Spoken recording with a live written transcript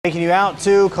Taking you out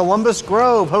to Columbus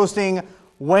Grove, hosting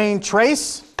Wayne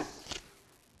Trace.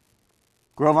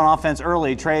 Grove on offense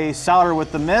early. Trey Souter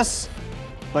with the miss,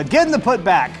 but getting the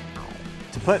putback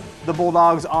to put the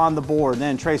Bulldogs on the board.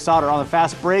 Then Trey Souter on the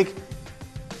fast break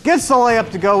gets the layup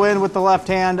to go in with the left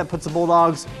hand. That puts the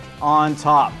Bulldogs on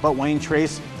top. But Wayne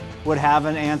Trace would have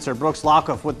an answer. Brooks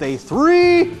Lockoff with a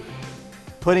three,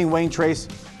 putting Wayne Trace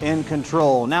in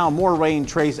control. Now more Wayne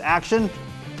Trace action.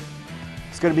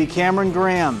 It's going to be Cameron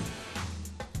Graham.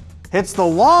 Hits the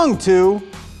long two,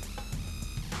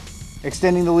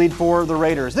 extending the lead for the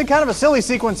Raiders. Then kind of a silly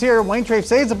sequence here. Wayne Trace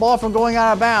saves the ball from going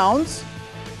out of bounds.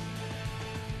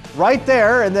 Right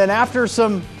there, and then after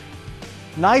some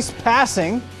nice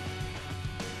passing,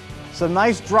 some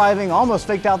nice driving, almost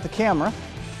faked out the camera.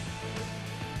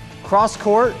 Cross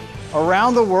court,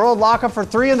 around the world, Lockoff for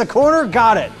three in the corner,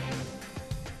 got it.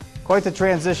 Quite the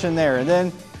transition there. And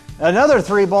then another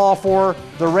three ball for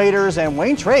the Raiders, and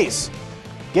Wayne Trace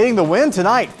getting the win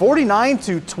tonight,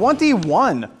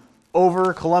 49-21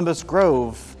 over Columbus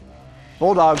Grove.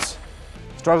 Bulldogs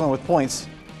struggling with points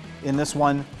in this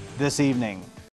one this evening.